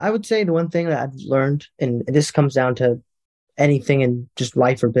I would say the one thing that I've learned, and this comes down to anything in just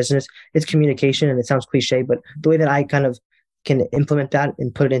life or business, it's communication. And it sounds cliche, but the way that I kind of can implement that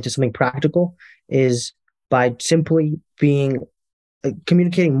and put it into something practical is by simply being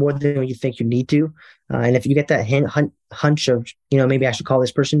communicating more than you think you need to. And if you get that hunch of, maybe I should call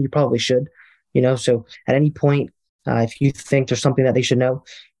this person, you probably should, so at any point, if you think there's something that they should know,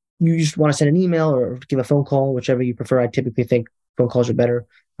 you just want to send an email or give a phone call, whichever you prefer. I typically think phone calls are better.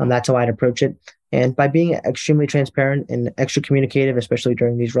 That's how I'd approach it. And by being extremely transparent and extra communicative, especially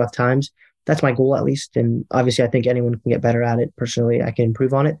during these rough times, that's my goal at least. And obviously, I think anyone can get better at it. Personally, I can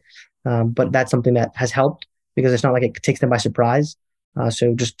improve on it. But that's something that has helped because it's not like it takes them by surprise.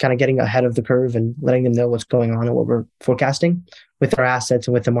 So just kind of getting ahead of the curve and letting them know what's going on and what we're forecasting with our assets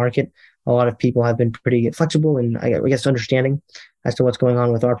and with the market. A lot of people have been pretty flexible and I guess understanding as to what's going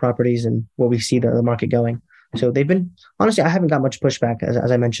on with our properties and where we see the market going. So they've been, honestly, I haven't got much pushback,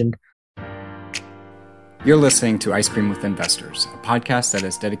 as I mentioned. You're listening to Ice Cream with Investors, a podcast that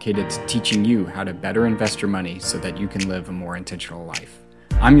is dedicated to teaching you how to better invest your money so that you can live a more intentional life.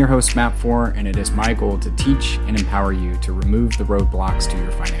 I'm your host, Matt Four, and it is my goal to teach and empower you to remove the roadblocks to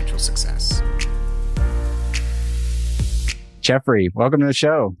your financial success. Jeffrey, welcome to the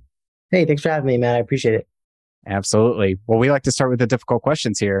show. Hey, thanks for having me, Matt. I appreciate it. Absolutely. Well, we like to start with the difficult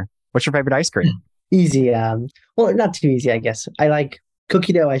questions here. What's your favorite ice cream? Easy. Well, not too easy, I guess. I like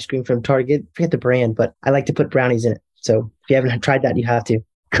cookie dough ice cream from Target. I forget the brand, but I like to put brownies in it. So if you haven't tried that, you have to.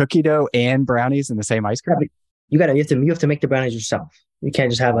 Cookie dough and brownies in the same ice cream? You have to make the brownies yourself. You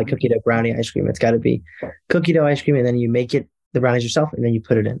can't just have like cookie dough brownie ice cream. It's got to be cookie dough ice cream, and then you make the brownies yourself, and then you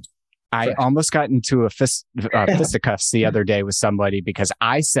put it in. I almost got into a fisticuffs the other day with somebody because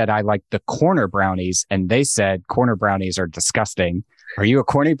I said I like the corner brownies, and they said corner brownies are disgusting. Are you a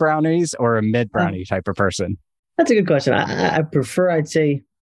corny brownies or a mid brownie type of person? That's a good question. I prefer, I'd say,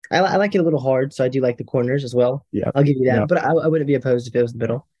 I like it a little hard, so I do like the corners as well. Yeah, I'll give you that. Yep. But I wouldn't be opposed if it was the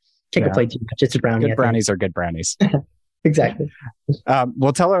middle. Can't complain too much. It's a brownie. Good brownies are good brownies. Exactly.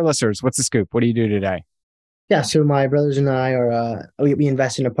 Well, tell our listeners, what's the scoop? What do you do today? Yeah, so my brothers and I we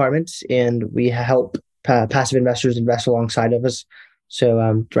invest in apartments and we help passive investors invest alongside of us.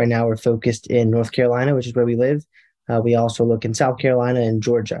 So right now we're focused in North Carolina, which is where we live. We also look in South Carolina and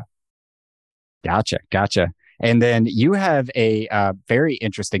Georgia. Gotcha. And then you have a very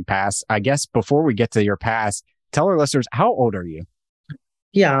interesting past. I guess before we get to your past, tell our listeners, how old are you?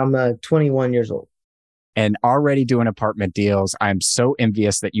 Yeah, I'm 21 years old. And already doing apartment deals. I'm so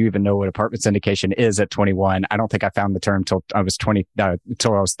envious that you even know what apartment syndication is at 21. I don't think I found the term till I was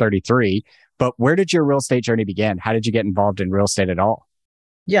 33. But where did your real estate journey begin? How did you get involved in real estate at all?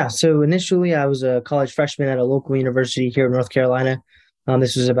 Yeah, so initially I was a college freshman at a local university here in North Carolina.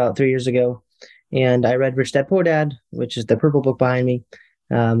 This was about 3 years ago. And I read Rich Dad Poor Dad, which is the purple book behind me.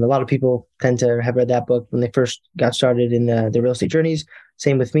 A lot of people tend to have read that book when they first got started in the real estate journeys.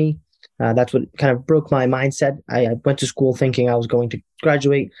 Same with me. That's what kind of broke my mindset. I went to school thinking I was going to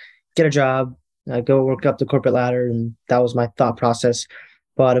graduate, get a job, go work up the corporate ladder, and that was my thought process.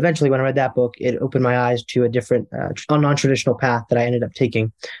 But eventually, when I read that book, it opened my eyes to a different, non-traditional path that I ended up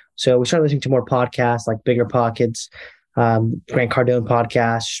taking. So we started listening to more podcasts like Bigger Pockets, Grant Cardone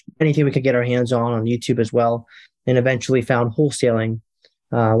podcasts, anything we could get our hands on YouTube as well, and eventually found wholesaling.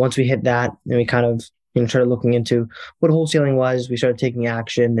 Once we hit that, then we kind of started looking into what wholesaling was. We started taking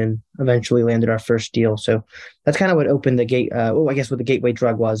action and eventually landed our first deal. So that's kind of what opened the gate. I guess what the gateway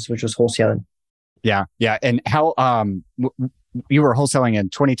drug was, which was wholesaling. Yeah. And how you were wholesaling in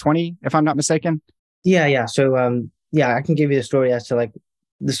 2020, if I'm not mistaken? Yeah. So I can give you the story as to like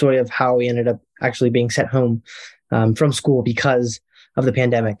the story of how we ended up actually being sent home from school because of the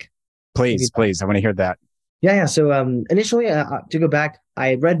pandemic. Please. I want to hear that. Yeah. So initially, to go back,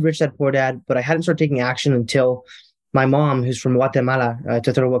 I read Rich Dad Poor Dad, but I hadn't started taking action until my mom, who's from Guatemala, a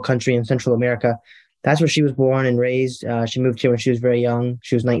third world country in Central America. That's where she was born and raised. She moved here when she was very young.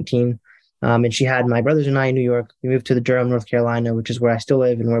 She was 19. And she had my brothers and I in New York. We moved to the Durham, North Carolina, which is where I still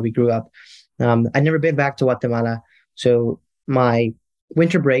live and where we grew up. I'd never been back to Guatemala. So my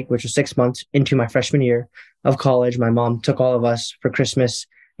winter break, which was 6 months into my freshman year of college, my mom took all of us for Christmas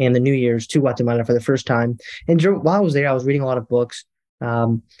and the New Year's to Guatemala for the first time. And while I was there, I was reading a lot of books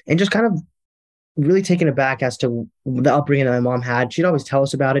and just kind of really taken aback as to the upbringing that my mom had. She'd always tell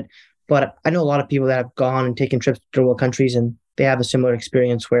us about it, but I know a lot of people that have gone and taken trips to third world countries, and they have a similar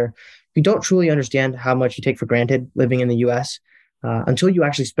experience where you don't truly understand how much you take for granted living in the U.S. Until you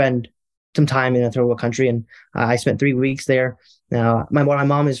actually spend some time in a third world country. And I spent 3 weeks there. Now, where my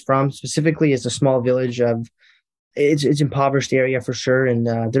mom is from specifically is a small village of it's impoverished area for sure,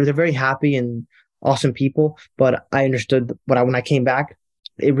 and they're very happy and awesome people. But I understood when I came back,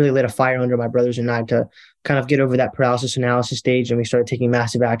 it really lit a fire under my brothers and I to kind of get over that paralysis analysis stage. And we started taking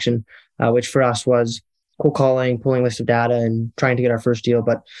massive action, which for us was cold calling, pulling lists of data, and trying to get our first deal.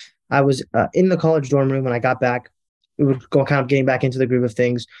 But I was in the college dorm room when I got back. We were kind of getting back into the groove of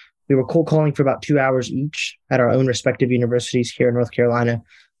things. We were cold calling for about 2 hours each at our own respective universities here in North Carolina.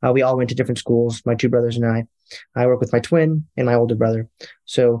 We all went to different schools, my two brothers and I. I work with my twin and my older brother.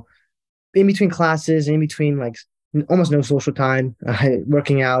 So in between classes, in between like almost no social time,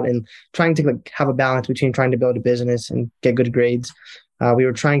 working out and trying to like have a balance between trying to build a business and get good grades. We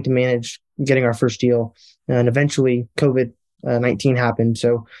were trying to manage getting our first deal, and eventually COVID-19 happened.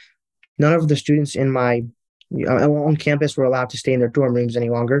 So none of the students in my on campus were allowed to stay in their dorm rooms any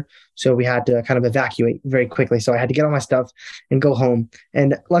longer. So we had to kind of evacuate very quickly. So I had to get all my stuff and go home.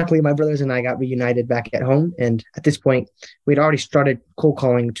 And luckily, my brothers and I got reunited back at home. And at this point, we'd already started cold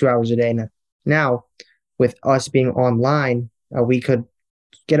calling 2 hours a day. And now, with us being online, we could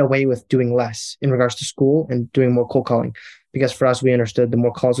get away with doing less in regards to school and doing more cold calling. Because for us, we understood the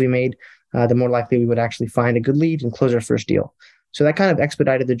more calls we made, the more likely we would actually find a good lead and close our first deal. So that kind of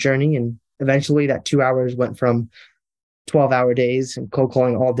expedited the journey. And eventually that 2 hours went from 12-hour days and cold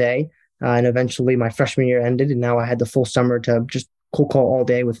calling all day. And eventually my freshman year ended, and now I had the full summer to just cold call all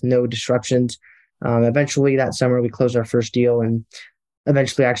day with no disruptions. Eventually that summer we closed our first deal, and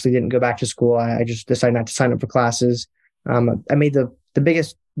eventually I actually didn't go back to school. I just decided not to sign up for classes. I made the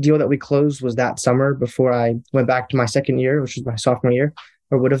biggest deal that we closed was that summer before I went back to my second year, which was my sophomore year,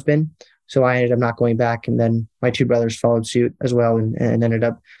 or would have been. So I ended up not going back. And then my two brothers followed suit as well, and ended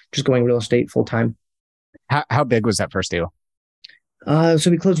up just going real estate full time. How big was that first deal? So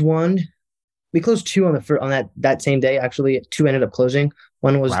we closed one. We closed two on that same day. Actually, two ended up closing.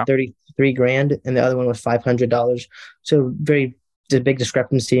 One was $33,000 and the other one was $500. So the big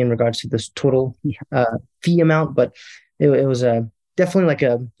discrepancy in regards to this total fee amount, but it was definitely like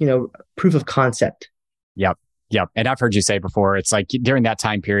a proof of concept. Yep. And I've heard you say before, it's like during that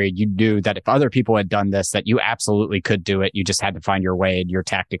time period, you knew that if other people had done this, that you absolutely could do it. You just had to find your way and your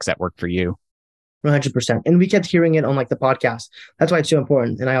tactics that worked for you. 100%. And we kept hearing it on like the podcast. That's why it's so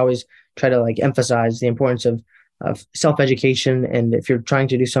important. And I always try to like emphasize the importance of self-education. And if you're trying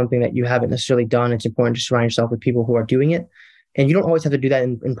to do something that you haven't necessarily done, it's important to surround yourself with people who are doing it. And you don't always have to do that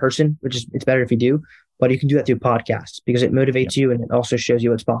in person, it's better if you do, but you can do that through podcasts because it motivates you and it also shows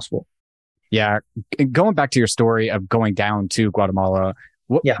you what's possible. Yeah. Going back to your story of going down to Guatemala,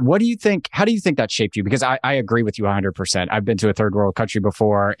 what do you think, how do you think that shaped you? Because I agree with you 100%. I've been to a third world country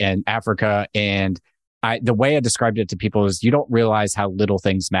before in Africa, and the way I described it to people is you don't realize how little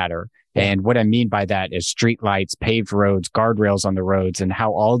things matter. Yeah. And what I mean by that is street lights, paved roads, guardrails on the roads, and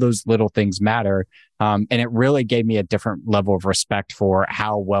how all those little things matter. And it really gave me a different level of respect for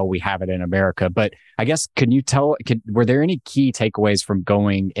how well we have it in America. But I guess, were there any key takeaways from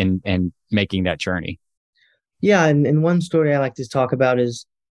going and making that journey? Yeah. And one story I like to talk about is,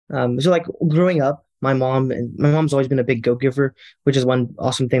 so like growing up, my mom's always been a big go-giver, which is one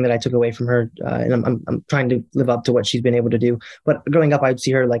awesome thing that I took away from her. And I'm trying to live up to what she's been able to do. But growing up, I'd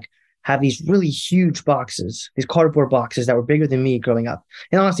see her like have these really huge boxes, these cardboard boxes that were bigger than me growing up,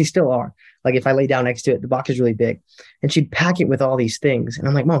 and honestly still are. Like if I lay down next to it, the box is really big, and she'd pack it with all these things. And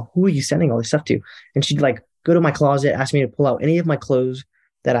I'm like, Mom, who are you sending all this stuff to? And she'd like go to my closet, ask me to pull out any of my clothes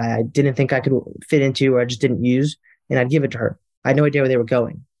that I didn't think I could fit into or I just didn't use, and I'd give it to her. I had no idea where they were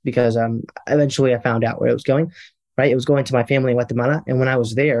going because eventually I found out where it was going. Right, it was going to my family in Guatemala, and when I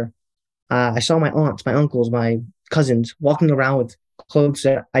was there, I saw my aunts, my uncles, my cousins walking around with clothes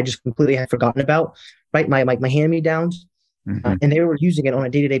that I just completely had forgotten about, right? My hand-me-downs, and they were using it on a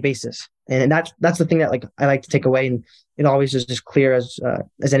day-to-day basis. And that's the thing that like I like to take away, and it always is as clear as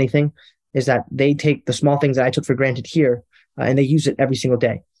anything, is that they take the small things that I took for granted here, and they use it every single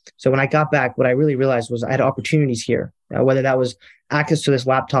day. So when I got back, what I really realized was I had opportunities here, whether that was access to this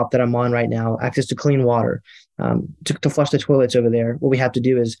laptop that I'm on right now, access to clean water, to flush the toilets over there. What we have to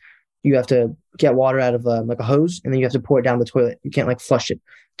do is you have to get water out of like a hose, and then you have to pour it down the toilet. You can't like flush it.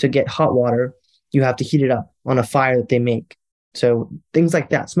 To get hot water, you have to heat it up on a fire that they make. So things like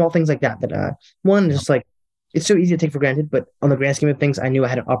that, small things like that, one is like, it's so easy to take for granted, but on the grand scheme of things, I knew I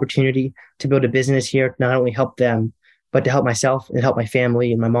had an opportunity to build a business here, to not only help them, but to help myself and help my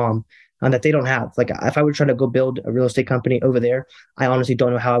family and my mom, that they don't have. Like if I were trying to go build a real estate company over there, I honestly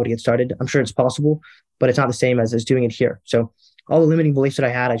don't know how I would get started. I'm sure it's possible, but it's not the same as doing it here. So all the limiting beliefs that I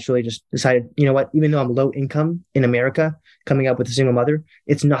had, I truly just decided, you know what, even though I'm low income in America, coming up with a single mother,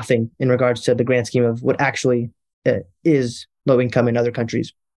 it's nothing in regards to the grand scheme of what actually is low income in other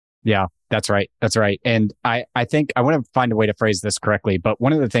countries. Yeah. That's right. That's right. And I think I want to find a way to phrase this correctly, but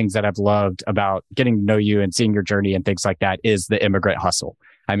one of the things that I've loved about getting to know you and seeing your journey and things like that is the immigrant hustle.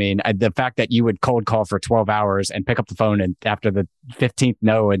 I mean, the fact that you would cold call for 12 hours and pick up the phone and after the 15th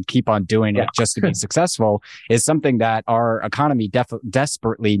no and keep on doing it just to be successful is something that our economy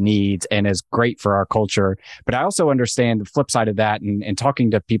desperately needs and is great for our culture. But I also understand the flip side of that, and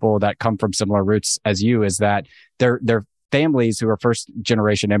talking to people that come from similar roots as you, is that they're families who are first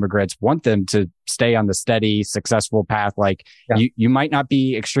generation immigrants want them to stay on the steady, successful path. Like you might not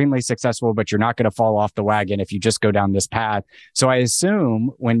be extremely successful, but you're not going to fall off the wagon if you just go down this path. So I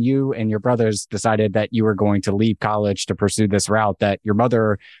assume when you and your brothers decided that you were going to leave college to pursue this route, that your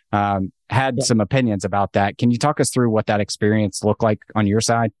mother had some opinions about that. Can you talk us through what that experience looked like on your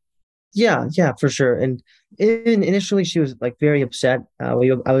side? Yeah, for sure. And initially she was like very upset. I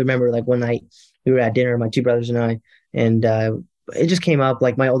remember like one night we were at dinner, my two brothers and I, and it just came up.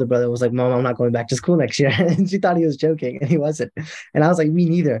 Like my older brother was like, "Mom, I'm not going back to school next year," and she thought he was joking, and he wasn't. And I was like, "Me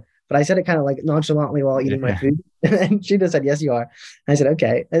neither." But I said it kind of like nonchalantly while eating my food, and she just said, "Yes, you are." And I said,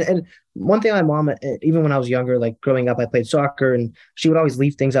 "Okay." And one thing my mom, even when I was younger, like growing up, I played soccer, and she would always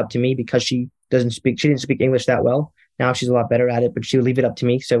leave things up to me because she didn't speak English that well. Now she's a lot better at it, but she would leave it up to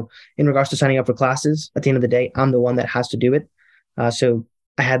me. So in regards to signing up for classes, at the end of the day, I'm the one that has to do it. So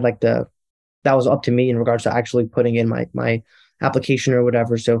I had like that was up to me in regards to actually putting in my application or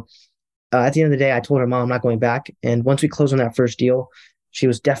whatever. So at the end of the day, I told her, "Mom, I'm not going back." And once we closed on that first deal, she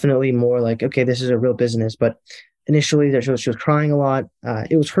was definitely more like, "Okay, this is a real business." But initially, she was crying a lot.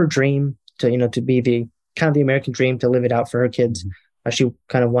 It was her dream to be the kind of the American dream, to live it out for her kids. She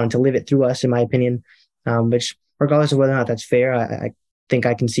kind of wanted to live it through us, in my opinion. Which, regardless of whether or not that's fair, I think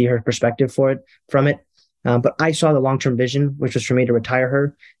I can see her perspective from it. But I saw the long-term vision, which was for me to retire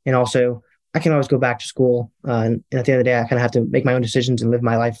her, and also I can always go back to school. And at the end of the day, I kind of have to make my own decisions and live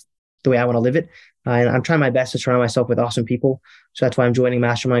my life the way I want to live it. And I'm trying my best to surround myself with awesome people. So that's why I'm joining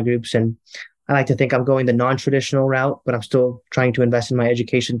mastermind groups. And I like to think I'm going the non-traditional route, but I'm still trying to invest in my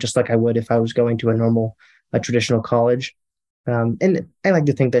education just like I would if I was going to a traditional college. And I like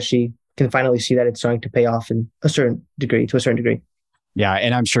to think that she can finally see that it's starting to pay off to a certain degree. Yeah.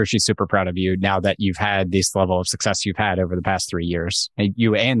 And I'm sure she's super proud of you now that you've had this level of success you've had over the past 3 years. And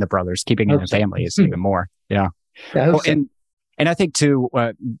you and the brothers, keeping it in the family is even more. Yeah. And I think too,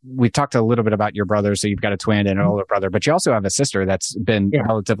 we've talked a little bit about your brother. So you've got a twin and an older brother, but you also have a sister that's been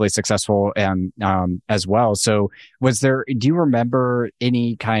relatively successful as well. So do you remember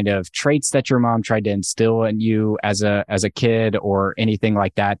any kind of traits that your mom tried to instill in you as a kid, or anything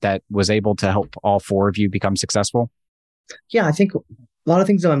like that was able to help all four of you become successful? Yeah, I think a lot of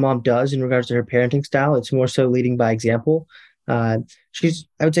things that my mom does in regards to her parenting style, it's more so leading by example. She's,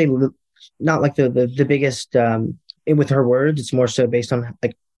 I would say, not like the biggest with her words. It's more so based on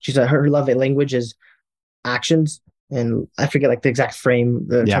like her love language is actions, and I forget like the exact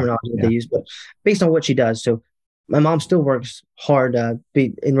terminology that they use, but based on what she does. So my mom still works hard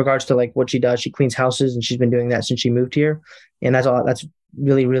in regards to like what she does. She cleans houses, and she's been doing that since she moved here, and that's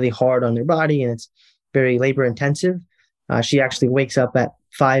really, really hard on their body, and it's very labor intensive. She actually wakes up at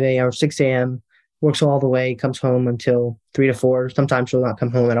 5 a.m. or 6 a.m., works all the way, comes home until 3 to 4. Sometimes she'll not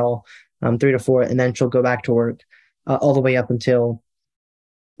come home at all, 3 to 4, and then she'll go back to work all the way up until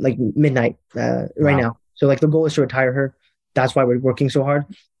like midnight right now. So like the goal is to retire her. That's why we're working so hard.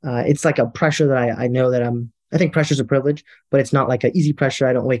 It's like a pressure that I know that I think pressure is a privilege, but it's not like an easy pressure.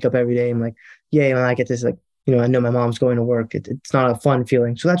 I don't wake up every day and like, yay, when I get this, like, I know my mom's going to work. It's not a fun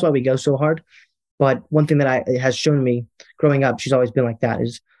feeling. So that's why we go so hard. But one thing that it has shown me growing up, she's always been like that,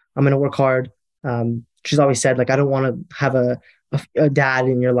 is I'm going to work hard. She's always said, like, I don't want to have a dad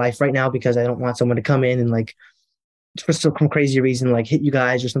in your life right now because I don't want someone to come in and like, for some crazy reason, like hit you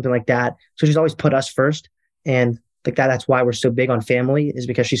guys or something like that. So she's always put us first. And like that's why we're so big on family, is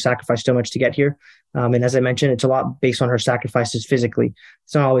because she sacrificed so much to get here. And as I mentioned, it's a lot based on her sacrifices physically.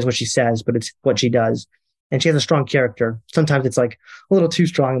 It's not always what she says, but it's what she does. And she has a strong character. Sometimes it's like a little too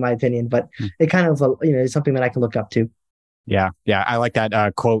strong, in my opinion, but it kind of, is something that I can look up to. Yeah. Yeah. I like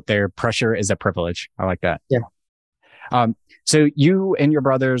that quote there. Pressure is a privilege. I like that. Yeah. So you and your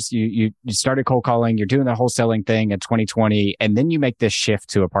brothers, you started cold calling, you're doing the wholesaling thing in 2020, and then you make this shift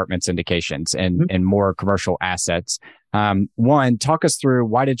to apartment syndications and more commercial assets. One, talk us through,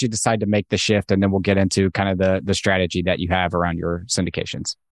 why did you decide to make the shift? And then we'll get into kind of the strategy that you have around your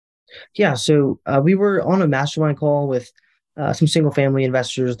syndications. Yeah. So we were on a mastermind call with some single family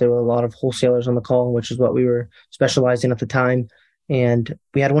investors. There were a lot of wholesalers on the call, which is what we were specialized in at the time. And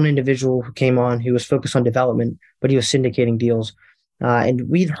we had one individual who came on who was focused on development, but he was syndicating deals. And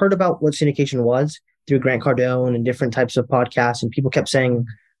we'd heard about what syndication was through Grant Cardone and different types of podcasts. And people kept saying,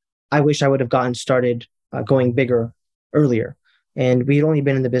 I wish I would have gotten started going bigger earlier. And we had only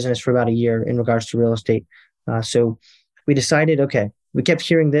been in the business for about a year in regards to real estate. So we decided, okay, we kept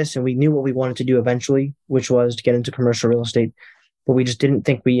hearing this and we knew what we wanted to do eventually, which was to get into commercial real estate. But we just didn't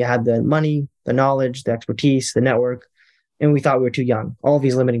think we had the money, the knowledge, the expertise, the network. And we thought we were too young, all of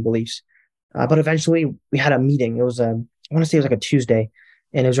these limiting beliefs. But eventually we had a meeting. It was, I want to say it was like a Tuesday,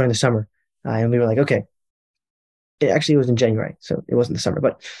 and it was during the summer. And we were like, okay, it was in January, so it wasn't the summer.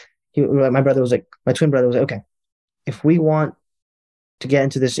 But my twin brother was like, okay, if we want to get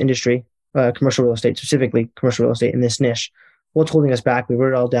into this industry, commercial real estate, specifically commercial real estate in this niche, what's holding us back? We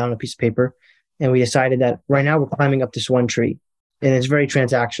wrote it all down on a piece of paper, and we decided that right now we're climbing up this one tree, and it's very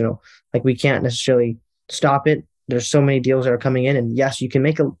transactional. Like we can't necessarily stop it. There's so many deals that are coming in, and yes, you can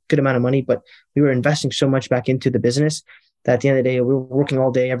make a good amount of money, but we were investing so much back into the business that at the end of the day, we were working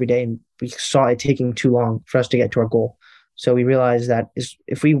all day, every day, and we saw it taking too long for us to get to our goal. So we realized that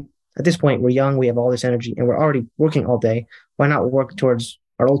if we, at this point, we're young, we have all this energy, and we're already working all day, why not work towards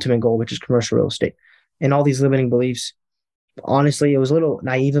our ultimate goal, which is commercial real estate? And all these limiting beliefs, honestly, it was a little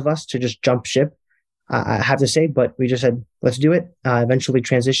naive of us to just jump ship, I have to say, but we just said, let's do it. Eventually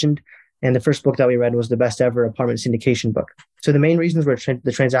transitioned. And the first book that we read was the best ever apartment syndication book. So the main reasons were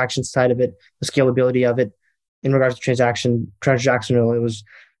the transaction side of it, the scalability of it. In regards to transactional, it was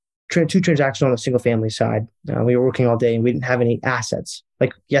too transactional on the single family side. We were working all day and we didn't have any assets.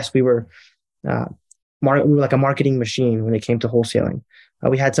 Like, yes, we were like a marketing machine when it came to wholesaling.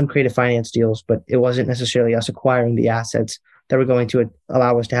 We had some creative finance deals, but it wasn't necessarily us acquiring the assets that were going to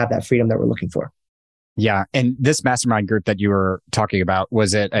allow us to have that freedom that we're looking for. Yeah. And this mastermind group that you were talking about,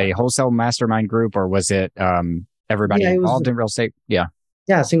 was it a wholesale mastermind group or was it everybody involved in real estate? Yeah.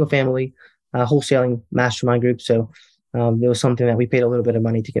 Yeah. Single family, wholesaling mastermind group. So it was something that we paid a little bit of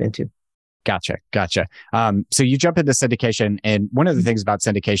money to get into. Gotcha. So you jump into syndication, and one of the things about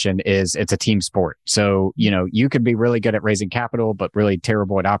syndication is it's a team sport. So, you could be really good at raising capital, but really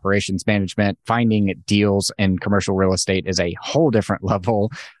terrible at operations management. Finding deals in commercial real estate is a whole different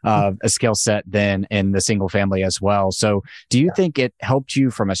level of a skill set than in the single family as well. So do you think it helped you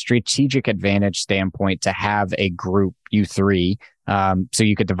from a strategic advantage standpoint to have a group, you three, so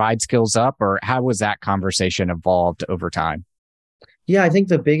you could divide skills up, or how was that conversation evolved over time? Yeah, I think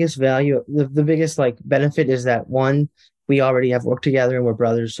the biggest value, the biggest benefit is that one, we already have worked together and we're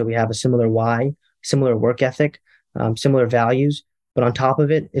brothers. So we have a similar why, similar work ethic, similar values. But on top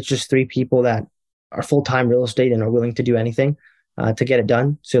of it, it's just three people that are full-time real estate and are willing to do anything to get it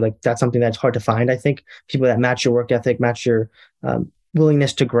done. So that's something that's hard to find. I think people that match your work ethic, match your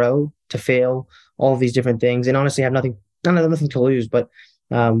willingness to grow, to fail, all of these different things, and honestly have nothing to lose. But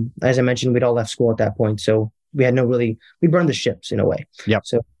as I mentioned, we'd all left school at that point. So we burned the ships in a way. Yep.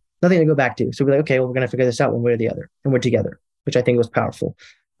 So nothing to go back to. So we're like, okay, well, we're going to figure this out one way or the other. And we're together, which I think was powerful.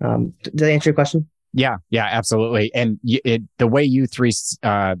 Did that answer your question? Yeah, absolutely. And the way you three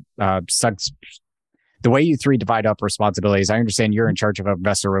divide up responsibilities, I understand you're in charge of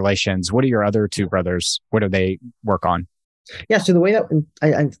investor relations. What are your other two brothers? What do they work on? Yeah. So the way that,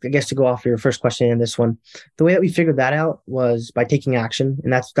 I guess to go off your first question and this one, the way that we figured that out was by taking action.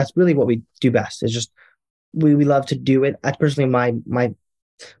 And that's really what we do best, is just, we love to do it. I personally,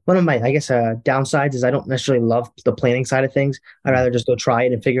 one of my, I guess, downsides is I don't necessarily love the planning side of things. I'd rather just go try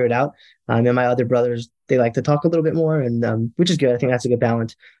it and figure it out. And my other brothers, they like to talk a little bit more, and which is good. I think that's a good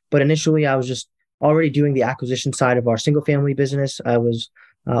balance. But initially, I was just already doing the acquisition side of our single family business. I was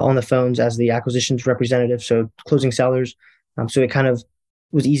on the phones as the acquisitions representative, so closing sellers. So it kind of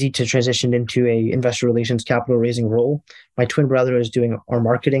was easy to transition into a investor relations capital raising role. My twin brother is doing our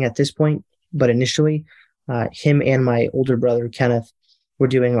marketing at this point, but initially, him and my older brother, Kenneth, were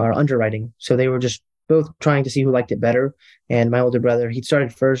doing our underwriting. So they were just both trying to see who liked it better. And my older brother, he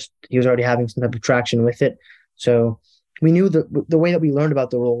started first. He was already having some type of traction with it. So we knew the way that we learned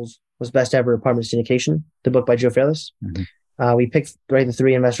about the roles was Best Ever Apartment Syndication, the book by Joe Fairless. Mm-hmm. We picked the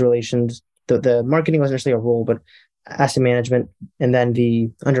three: investor relations. The marketing wasn't necessarily a role, but asset management, and then the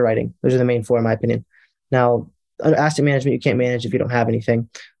underwriting. Those are the main four, in my opinion. Now, asset management, you can't manage if you don't have anything.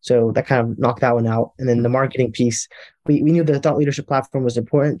 So that kind of knocked that one out. And then the marketing piece, we knew the thought leadership platform was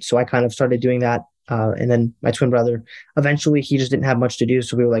important. So I kind of started doing that. And then my twin brother, eventually he just didn't have much to do.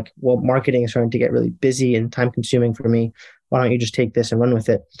 So we were like, well, marketing is starting to get really busy and time consuming for me. Why don't you just take this and run with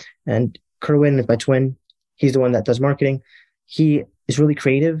it? And Kerwin is my twin. He's the one that does marketing. He is really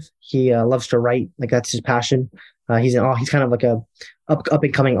creative. He loves to write. That's his passion. He's kind of like a up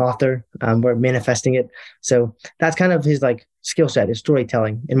and coming author. We're manifesting it. So that's kind of his skill set, is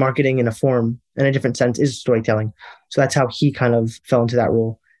storytelling, and marketing in a different sense is storytelling. So that's how he kind of fell into that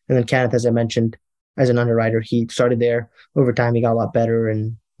role. And then Kenneth, as I mentioned, as an underwriter, he started there. Over time, he got a lot better,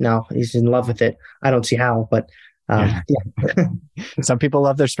 and now. He's in love with it. I don't see how, but Yeah. yeah. Some people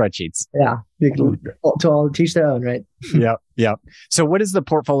love their spreadsheets. Yeah. To all teach their own, right? Yep. Yep. So what does the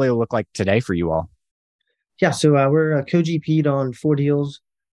portfolio look like today for you all? Yeah. So we're co-GP'd on 4 deals.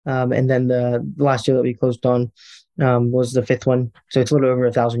 And then the last deal that we closed on was the fifth one. So it's a little over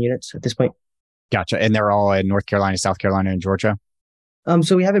 1,000 units at this point. Gotcha. And they're all in North Carolina, South Carolina, and Georgia?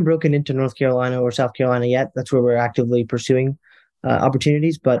 So we haven't broken into North Carolina or South Carolina yet. That's where we're actively pursuing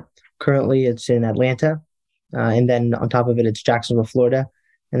opportunities. But currently it's in Atlanta. And then on top of it, it's Jacksonville, Florida.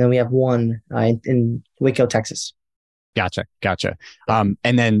 And then we have one in Waco, Texas. Gotcha. And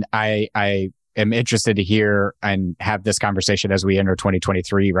then I am interested to hear and have this conversation as we enter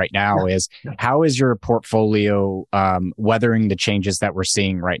 2023 right now is how is your portfolio weathering the changes that we're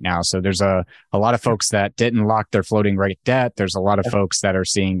seeing right now? So there's a lot of folks that didn't lock their floating rate debt. There's a lot of folks that are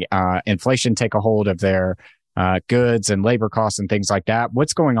seeing inflation take a hold of their goods and labor costs and things like that.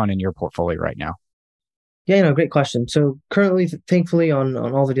 What's going on in your portfolio right now? Yeah, great question. So currently, thankfully, on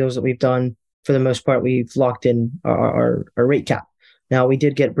all the deals that we've done, for the most part, we've locked in our rate cap. Now, we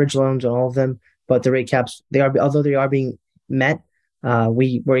did get bridge loans on all of them, but the rate caps, although they are being met,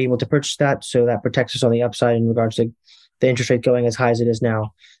 we were able to purchase that. So that protects us on the upside in regards to the interest rate going as high as it is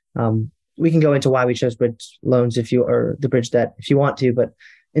now. We can go into why we chose bridge loans or the bridge debt if you want to, but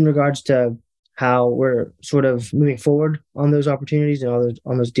in regards to how we're sort of moving forward on those opportunities and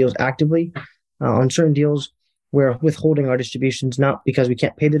on those deals actively, on certain deals, we're withholding our distributions, not because we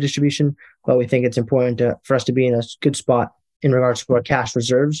can't pay the distribution, but we think it's important for us to be in a good spot in regards to our cash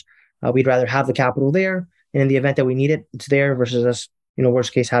reserves. We'd rather have the capital there, and in the event that we need it, it's there versus us,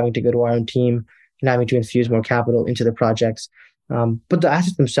 worst case, having to go to our own team and having to infuse more capital into the projects. But the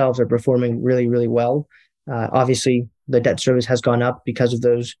assets themselves are performing really, really well. Obviously, the debt service has gone up because of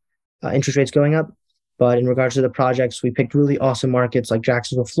those interest rates going up. But in regards to the projects, we picked really awesome markets like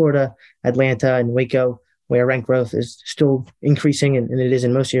Jacksonville, Florida, Atlanta, and Waco, where rent growth is still increasing, and it is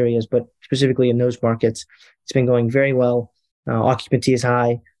in most areas, but specifically in those markets, it's been going very well. Occupancy is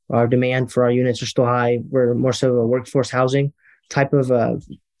high. Our demand for our units are still high. We're more so a workforce housing type of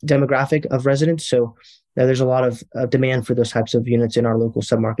demographic of residents. So there's a lot of demand for those types of units in our local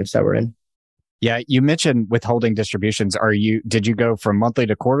submarkets that we're in. Yeah, you mentioned withholding distributions. Did you go from monthly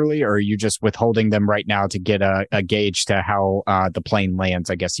to quarterly, or are you just withholding them right now to get a gauge to how the plane lands,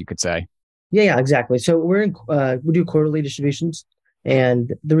 I guess you could say? Yeah, exactly. So we do quarterly distributions,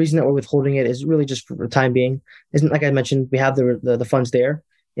 and the reason that we're withholding it is really just for the time being. Isn't like I mentioned, we have the funds there.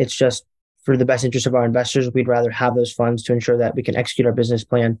 It's just for the best interest of our investors. We'd rather have those funds to ensure that we can execute our business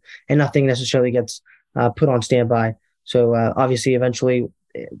plan, and nothing necessarily gets put on standby. So obviously, eventually,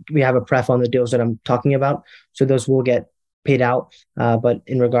 we have a pref on the deals that I'm talking about, so those will get paid out. But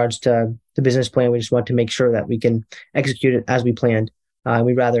in regards to the business plan, we just want to make sure that we can execute it as we planned.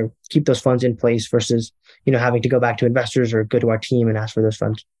 We'd rather keep those funds in place versus, having to go back to investors or go to our team and ask for those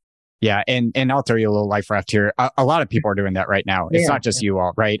funds. Yeah. And I'll throw you a little life raft here. A lot of people are doing that right now. It's not just you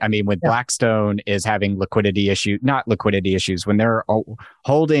all, right? I mean, when Blackstone is having not liquidity issues, when they're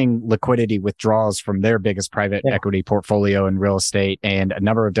holding liquidity withdrawals from their biggest private equity portfolio in real estate, and a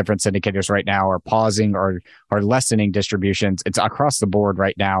number of different syndicators right now are pausing or lessening distributions. It's across the board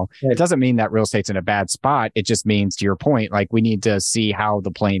right now. It doesn't mean that real estate's in a bad spot. It just means, to your point, like, we need to see how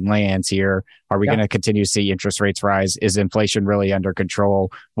the plane lands here. Are we going to continue to see interest rates rise? Is inflation really under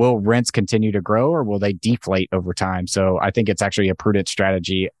control? Will rents continue to grow, or will they deflate over time? So I think it's actually a prudent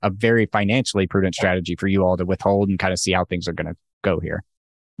strategy, a very financially prudent strategy for you all to withhold and kind of see how things are going to go here.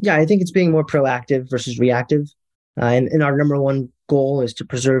 Yeah, I think it's being more proactive versus reactive. And our number one goal is to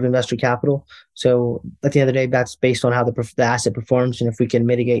preserve investor capital. So at the end of the day, that's based on how the asset performs. And if we can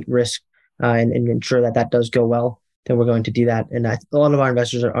mitigate risk and ensure that does go well, then we're going to do that. And a lot of our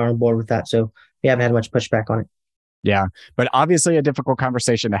investors are on board with that. So we haven't had much pushback on it. Yeah, but obviously a difficult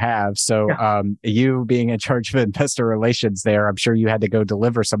conversation to have. So you being in charge of investor relations there, I'm sure you had to go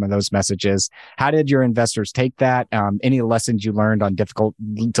deliver some of those messages. How did your investors take that? Any lessons you learned on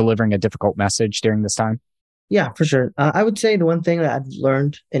delivering a difficult message during this time? Yeah, for sure. I would say the one thing that I've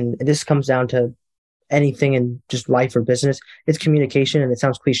learned, and this comes down to anything in just life or business, it's communication. And it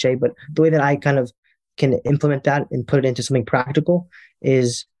sounds cliche, but the way that I kind of can implement that and put it into something practical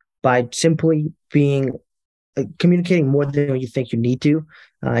is by simply communicating more than you think you need to.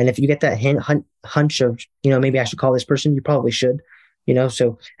 And if you get that hunch of, maybe I should call this person, you probably should,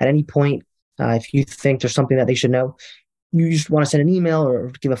 so at any point, if you think there's something that they should know, you just want to send an email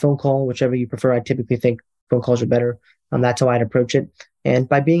or give a phone call, whichever you prefer. I typically think phone calls are better. That's how I'd approach it. And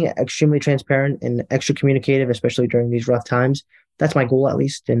by being extremely transparent and extra communicative, especially during these rough times, that's my goal, at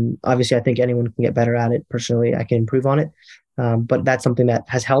least. And obviously, I think anyone can get better at it. Personally, I can improve on it. But that's something that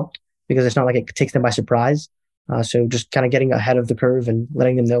has helped because it's not like it takes them by surprise. So just kind of getting ahead of the curve and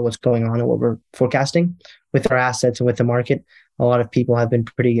letting them know what's going on and what we're forecasting with our assets and with the market. A lot of people have been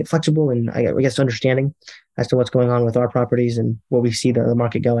pretty flexible and I guess understanding as to what's going on with our properties and where we see the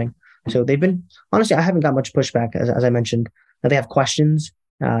market going. So they've been, honestly, I haven't got much pushback, as I mentioned. Now they have questions,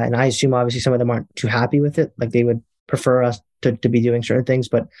 and I assume obviously some of them aren't too happy with it. Like they would prefer us to be doing certain things,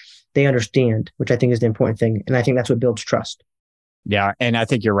 but they understand, which I think is the important thing. And I think that's what builds trust. Yeah. And I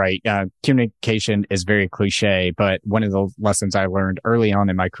think you're right. Communication is very cliche, but one of the lessons I learned early on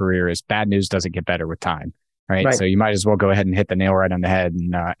in my career is bad news doesn't get better with time. Right. So you might as well go ahead and hit the nail right on the head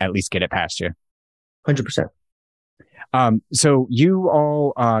and at least get it past you. 100%. So you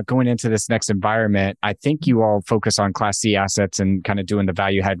all going into this next environment, I think you all focus on Class C assets and kind of doing the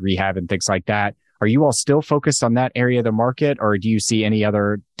value add rehab and things like that. Are you all still focused on that area of the market, or do you see any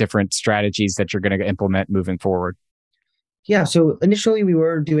other different strategies that you're going to implement moving forward? Yeah, so initially we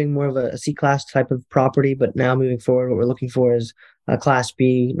were doing more of a C-class type of property, but now moving forward, what we're looking for is a Class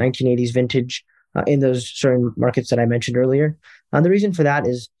B 1980s vintage in those certain markets that I mentioned earlier. The reason for that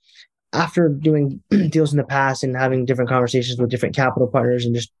is after doing deals in the past and having different conversations with different capital partners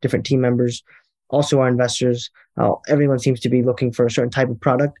and just different team members, also our investors, everyone seems to be looking for a certain type of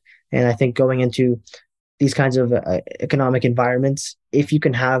product. And I think going into these kinds of economic environments, if you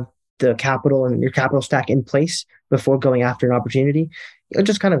can have the capital and your capital stack in place before going after an opportunity, it'll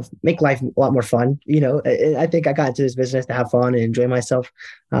just kind of make life a lot more fun. I think I got into this business to have fun and enjoy myself.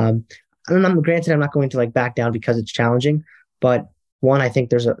 And granted, I'm not going to like back down because it's challenging, but one, I think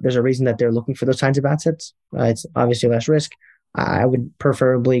there's a reason that they're looking for those kinds of assets. It's obviously less risk. I would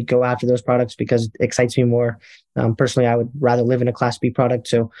preferably go after those products because it excites me more. Personally, I would rather live in a Class B product.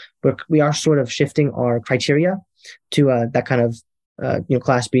 So we are sort of shifting our criteria to that kind of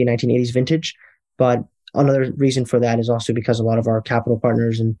Class B 1980s vintage. But another reason for that is also because a lot of our capital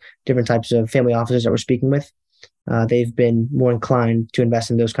partners and different types of family offices that we're speaking with, they've been more inclined to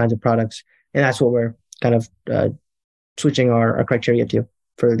invest in those kinds of products. And that's what we're kind of switching our criteria to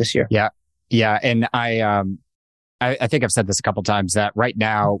for this year. Yeah. Yeah. And I think I've said this a couple of times that right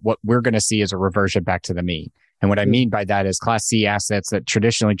now, what we're going to see is a reversion back to the mean. And what I mean by that is Class C assets that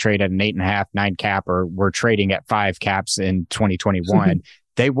traditionally trade at an 8.5, 9 cap, or were trading at 5 caps in 2021,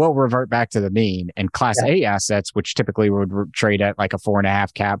 they will revert back to the mean. And Class A assets, which typically would trade at like a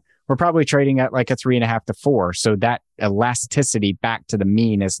 4.5 cap, we're probably trading at like a 3.5 to 4. So that elasticity back to the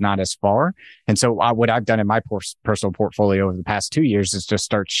mean is not as far. And so what I've done in my personal portfolio over the past 2 years is just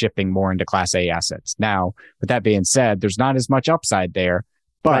start shifting more into Class A assets. Now, with that being said, there's not as much upside there,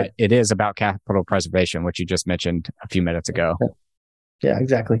 but it is about capital preservation, which you just mentioned a few minutes ago. Yeah,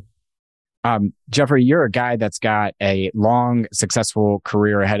 exactly. Jeffrey, you're a guy that's got a long, successful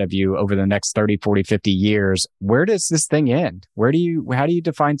career ahead of you over the next 30, 40, 50 years. Where does this thing end? How do you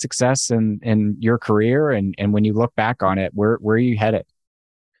define success in your career? And when you look back on it, where are you headed?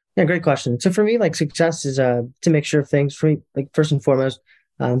 Yeah, great question. So for me, like success is it's a mixture of things. For me, like first and foremost,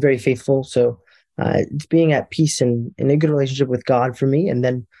 I'm very faithful. So it's being at peace and in a good relationship with God for me. And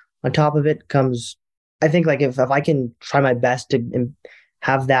then on top of it comes, I think like if I can try my best to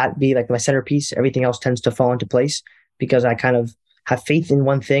have that be like my centerpiece, everything else tends to fall into place because I kind of have faith in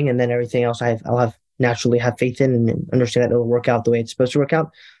one thing and then everything else I'll naturally have faith in and understand that it'll work out the way it's supposed to work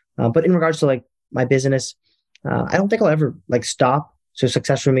out. But in regards to like my business, I don't think I'll ever like stop. So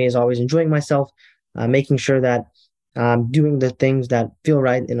success for me is always enjoying myself, making sure that I'm doing the things that feel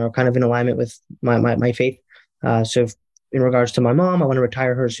right and are kind of in alignment with my faith. So in regards to my mom, I want to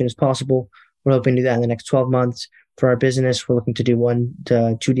retire her as soon as possible. We're hoping to do that in the next 12 months. For our business, we're looking to do 1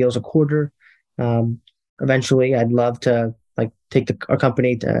 to 2 deals a quarter. Eventually, I'd love to like take our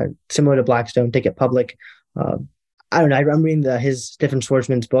company to similar to Blackstone, take it public. I don't know. I'm reading his Stephen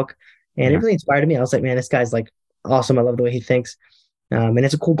Schwarzman's book, and it really inspired me. I was like, man, this guy's like awesome. I love the way he thinks, and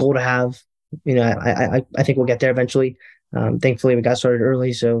it's a cool goal to have. I think we'll get there eventually. Thankfully, we got started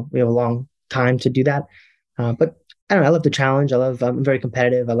early, so we have a long time to do that. But I don't know. I love the challenge. I'm very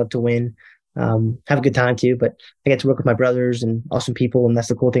competitive. I love to win. Have a good time too, but I get to work with my brothers and awesome people. And that's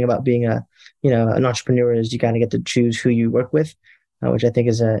the cool thing about being an entrepreneur is you kind of get to choose who you work with, which I think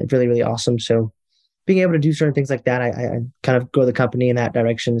is really, really awesome. So being able to do certain things like that, I kind of grow the company in that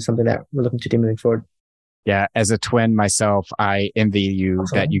direction is something that we're looking to do moving forward. Yeah. As a twin myself, I envy you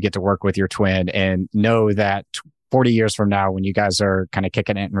that you get to work with your twin and know that 40 years from now, when you guys are kind of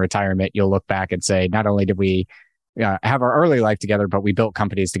kicking it in retirement, you'll look back and say, not only did we have our early life together, but we built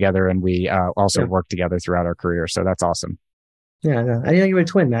companies together and we also worked together throughout our career. So that's awesome. Yeah, no, I didn't know you were a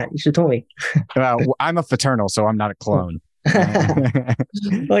twin, Matt. You should have told me. Well, I'm a fraternal, so I'm not a clone.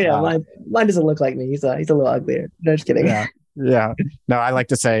 Oh yeah, mine doesn't look like me. He's a little uglier. No, just kidding. Yeah. Yeah. No, I like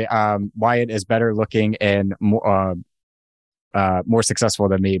to say Wyatt is better looking and more successful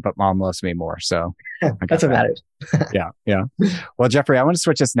than me, but mom loves me more. So I got That's what that. matters. Yeah. Yeah. Well, Jeffrey, I want to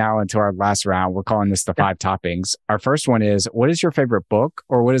switch us now into our last round. We're calling this the 5 toppings. Our first one is, what is your favorite book,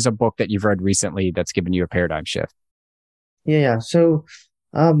 or what is a book that you've read recently that's given you a paradigm shift? Yeah. So,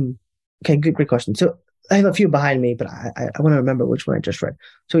 okay, great question. So I have a few behind me, but I want to remember which one I just read.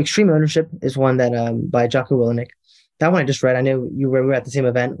 So Extreme Ownership is one that by Jocko Willink. That one I just read. I know we were at the same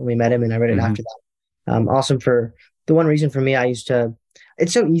event when we met him, and I read it Mm-hmm. after that. Awesome for the one reason for me.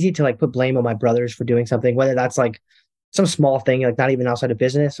 It's so easy to like put blame on my brothers for doing something, whether that's like some small thing, like not even outside of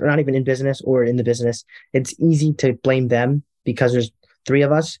business or not even in business or in the business. It's easy to blame them because there's 3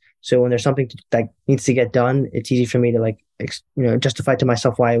 of us. So when there's something that needs to get done, it's easy for me to like, justify to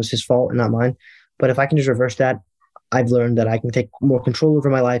myself why it was his fault and not mine. But if I can just reverse that, I've learned that I can take more control over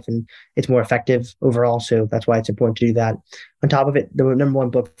my life and it's more effective overall. So that's why it's important to do that. On top of it, the number one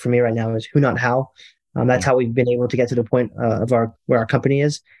book for me right now is Who Not How. That's Yeah. how we've been able to get to the point of where our company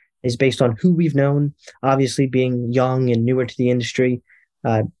is based on who we've known. Obviously, being young and newer to the industry,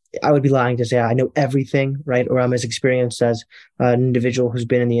 uh, I would be lying to say I know everything, right? Or I'm as experienced as an individual who's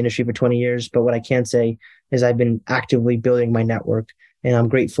been in the industry for 20 years. But what I can say is I've been actively building my network, and I'm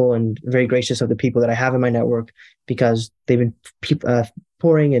grateful and very gracious of the people that I have in my network because they've been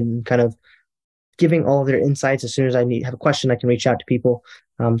pouring and kind of giving all of their insights. As soon as have a question, I can reach out to people.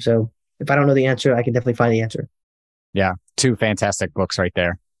 So if I don't know the answer, I can definitely find the answer. Yeah. 2 fantastic books right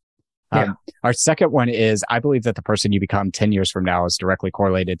there. Yeah. Our second one is, I believe that the person you become 10 years from now is directly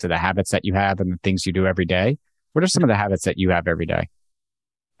correlated to the habits that you have and the things you do every day. What are some of the habits that you have every day?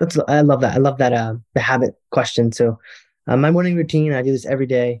 I love that. I love that, the habit question. So my morning routine, I do this every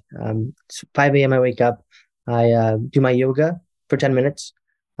day. It's 5 a.m. I wake up. I do my yoga for 10 minutes.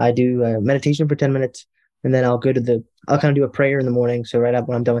 I do meditation for 10 minutes. And then I'll kind of do a prayer in the morning. So right up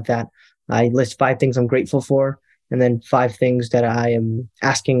when I'm done with that, I list 5 things I'm grateful for. And then 5 things that I am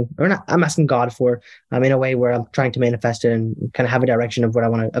asking, or not, I'm asking God for, in a way where I'm trying to manifest it and kind of have a direction of what I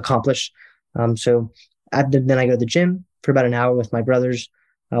want to accomplish. So then I go to the gym for about an hour with my brothers.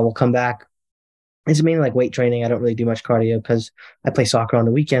 We'll come back. It's mainly like weight training. I don't really do much cardio because I play soccer on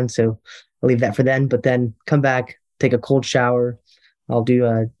the weekend. So I'll leave that for then. But then come back, take a cold shower. I'll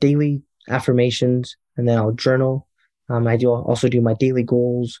do daily affirmations, and then I'll journal. Also do my daily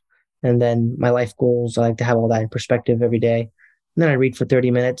goals and then my life goals. I like to have all that in perspective every day. And then I read for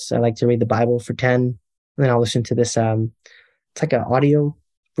 30 minutes. I like to read the Bible for 10. And then I'll listen to this. It's like an audio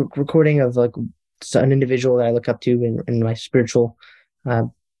recording of like an individual that I look up to in my spiritual,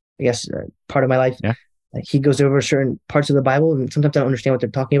 part of my life. Yeah. Like he goes over certain parts of the Bible, and sometimes I don't understand what they're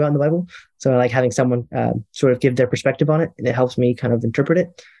talking about in the Bible. So I like having someone sort of give their perspective on it, and it helps me kind of interpret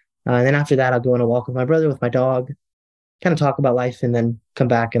it. And then after that, I'll go on a walk with my brother, with my dog, kind of talk about life, and then come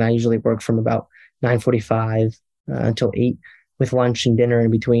back. And I usually work from about 9:45 until 8, with lunch and dinner in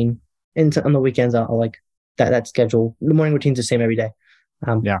between. And on the weekends, I'll like that schedule. The morning routine's the same every day.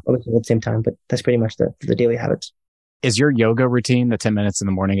 Yeah. Always at the same time, but that's pretty much the daily habits. Is your yoga routine, the 10 minutes in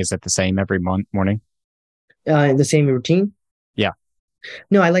the morning, is it the same every morning? The same routine? Yeah.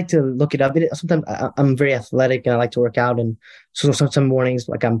 No, I like to look it up. Sometimes I'm very athletic and I like to work out. And so some mornings,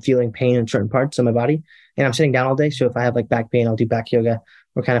 like I'm feeling pain in certain parts of my body and I'm sitting down all day. So if I have like back pain, I'll do back yoga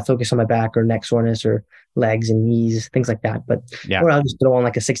or kind of focus on my back or neck soreness or legs and knees, things like that. But, Yeah. Or I'll just throw on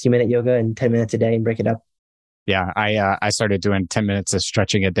like a 60-minute yoga and 10 minutes a day and break it up. Yeah, I started doing 10 minutes of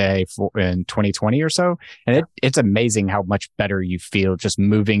stretching a day in 2020 or so. And it's amazing how much better you feel just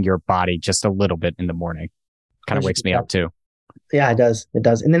moving your body just a little bit in the morning. Kind of wakes me up too. Yeah, it does. It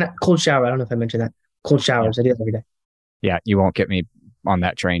does. And then cold shower. I don't know if I mentioned that. Cold showers. Yeah. I do that every day. Yeah, you won't get me on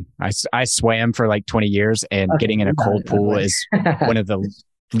that train. I swam for like 20 years and getting in a cold pool is one of the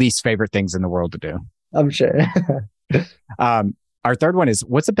least favorite things in the world to do. I'm sure. Our third one is,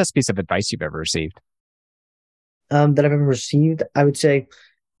 what's the best piece of advice you've ever received? That I've ever received, I would say,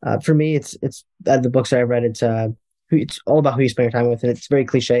 for me, it's the books that I've read. It's all about who you spend your time with, and it's very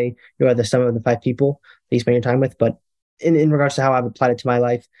cliche. You are the sum of the 5 people that you spend your time with. But in regards to how I've applied it to my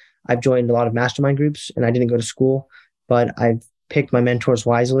life, I've joined a lot of mastermind groups, and I didn't go to school, but I've picked my mentors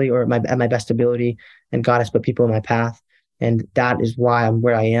wisely or at my best ability, and God has put people in my path, and that is why I'm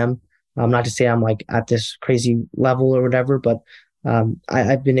where I am. Not to say I'm like at this crazy level or whatever, but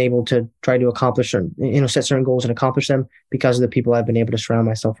I've been able to try to accomplish set certain goals and accomplish them because of the people I've been able to surround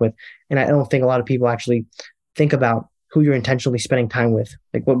myself with. And I don't think a lot of people actually think about who you're intentionally spending time with,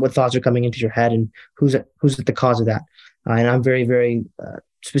 like what thoughts are coming into your head and who's at the cause of that. And I'm very, very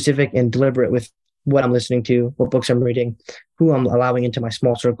specific and deliberate with what I'm listening to, what books I'm reading, who I'm allowing into my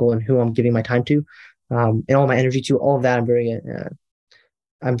small circle, and who I'm giving my time to, and all my energy to. All of that,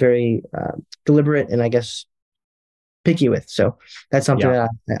 I'm very deliberate and I guess picky with. So that's something that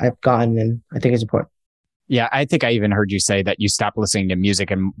I've gotten, and I think is important. Yeah, I think I even heard you say that you stopped listening to music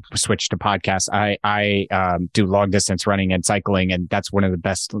and switched to podcasts. I do long distance running and cycling, and that's one of the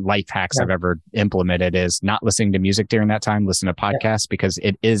best life hacks I've ever implemented is not listening to music during that time, listen to podcasts because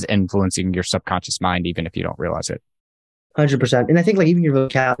it is influencing your subconscious mind, even if you don't realize it. 100%. And I think like even your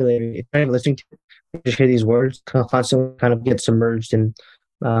vocabulary, if you're listening to it, you just hear these words constantly kind of get submerged in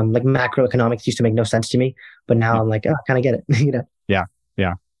like macroeconomics used to make no sense to me, but now I'm like, oh, I kind of get it. Yeah.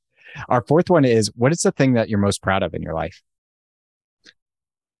 Yeah. Our fourth one is, what is the thing that you're most proud of in your life?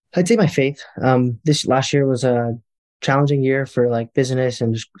 I'd say my faith. This last year was a challenging year for like business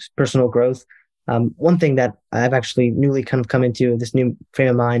and just personal growth. One thing that I've actually newly kind of come into this new frame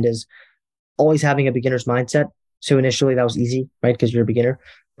of mind is always having a beginner's mindset. So initially that was easy, right? Because you're a beginner,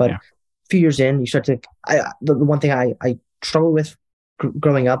 but a few years in, you start to, the one thing I struggled with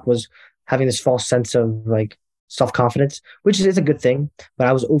growing up was having this false sense of like self-confidence, which is a good thing, but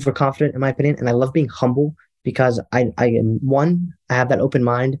I was overconfident in my opinion. And I love being humble because I have that open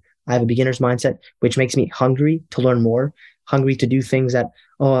mind. I have a beginner's mindset, which makes me hungry to learn more, hungry to do things that,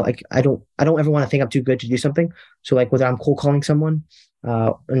 like I don't ever want to think I'm too good to do something. So like whether I'm cold calling someone,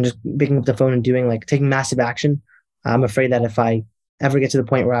 and just picking up the phone and doing like taking massive action, I'm afraid that if I ever get to the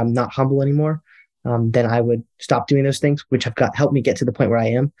point where I'm not humble anymore, then I would stop doing those things, which have helped me get to the point where I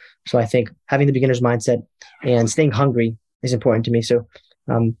am. So I think having the beginner's mindset and staying hungry is important to me. So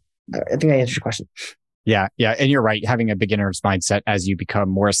I think I answered your question. Yeah. Yeah. And you're right. Having a beginner's mindset as you become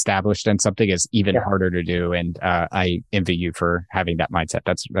more established in something is even harder to do. And I envy you for having that mindset.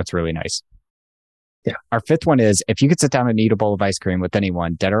 That's really nice. Yeah. Our fifth one is, if you could sit down and eat a bowl of ice cream with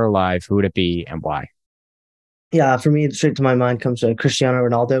anyone, dead or alive, who would it be and why? Yeah. For me, straight to my mind comes Cristiano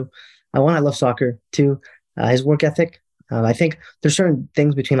Ronaldo. I love soccer too. His work ethic. I think there's certain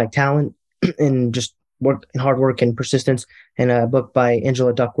things between like talent and just work and hard work and persistence. In a book by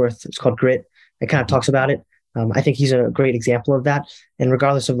Angela Duckworth, it's called Grit. It kind of talks about it. I think he's a great example of that. And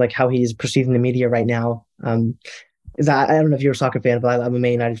regardless of like how he is perceived in the media right now, is I don't know if you're a soccer fan, but I'm a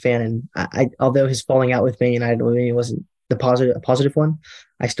Man United fan. And I although his falling out with Man United maybe wasn't a positive one,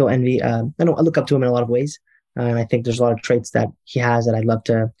 I still envy. I look up to him in a lot of ways. And I think there's a lot of traits that he has that I'd love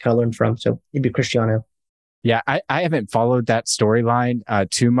to kind of learn from. So it'd be Cristiano. Yeah, I haven't followed that storyline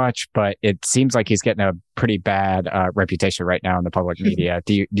too much, but it seems like he's getting a pretty bad reputation right now in the public media.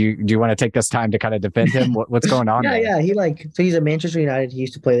 Do you want to take this time to kind of defend him? What's going on? Yeah. He's at Manchester United. He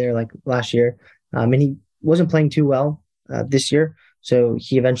used to play there like last year, and he wasn't playing too well this year. So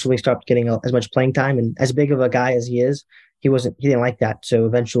he eventually stopped getting as much playing time. And as big of a guy as he is, he didn't like that. So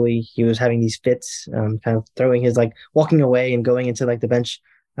eventually he was having these fits, kind of throwing his like walking away and going into like the bench,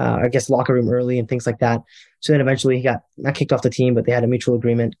 I guess locker room early and things like that. So then eventually he got not kicked off the team, but they had a mutual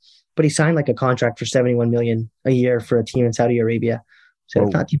agreement. But he signed like a contract for $71 million a year for a team in Saudi Arabia. So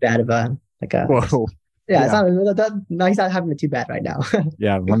It's not too bad of Whoa. Yeah. He's not having it too bad right now.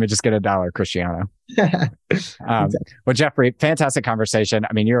 Yeah. Let me just get $1, Cristiano. Well, Jeffrey, fantastic conversation.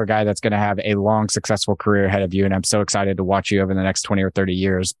 I mean, you're a guy that's going to have a long, successful career ahead of you, and I'm so excited to watch you over the next 20 or 30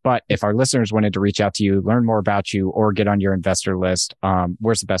 years. But if our listeners wanted to reach out to you, learn more about you, or get on your investor list,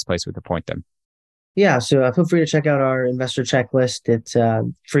 where's the best place we could point them? Yeah. So feel free to check out our investor checklist. It's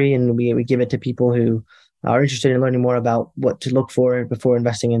free, and we give it to people who are interested in learning more about what to look for before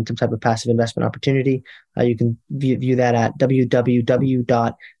investing in some type of passive investment opportunity. You can view that at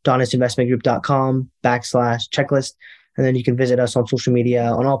www.donisinvestmentgroup.com/checklist. And then you can visit us on social media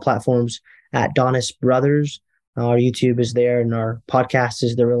on all platforms at Donis Brothers. Our YouTube is there, and our podcast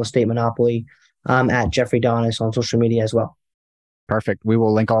is The Real Estate Monopoly. I'm at Jeffrey Donis on social media as well. Perfect. We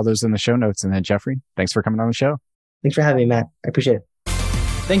will link all those in the show notes. And then Jeffrey, thanks for coming on the show. Thanks for having me, Matt. I appreciate it.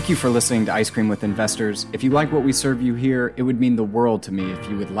 Thank you for listening to Ice Cream with Investors. If you like what we serve you here, it would mean the world to me if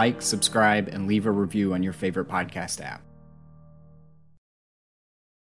you would like, subscribe, and leave a review on your favorite podcast app.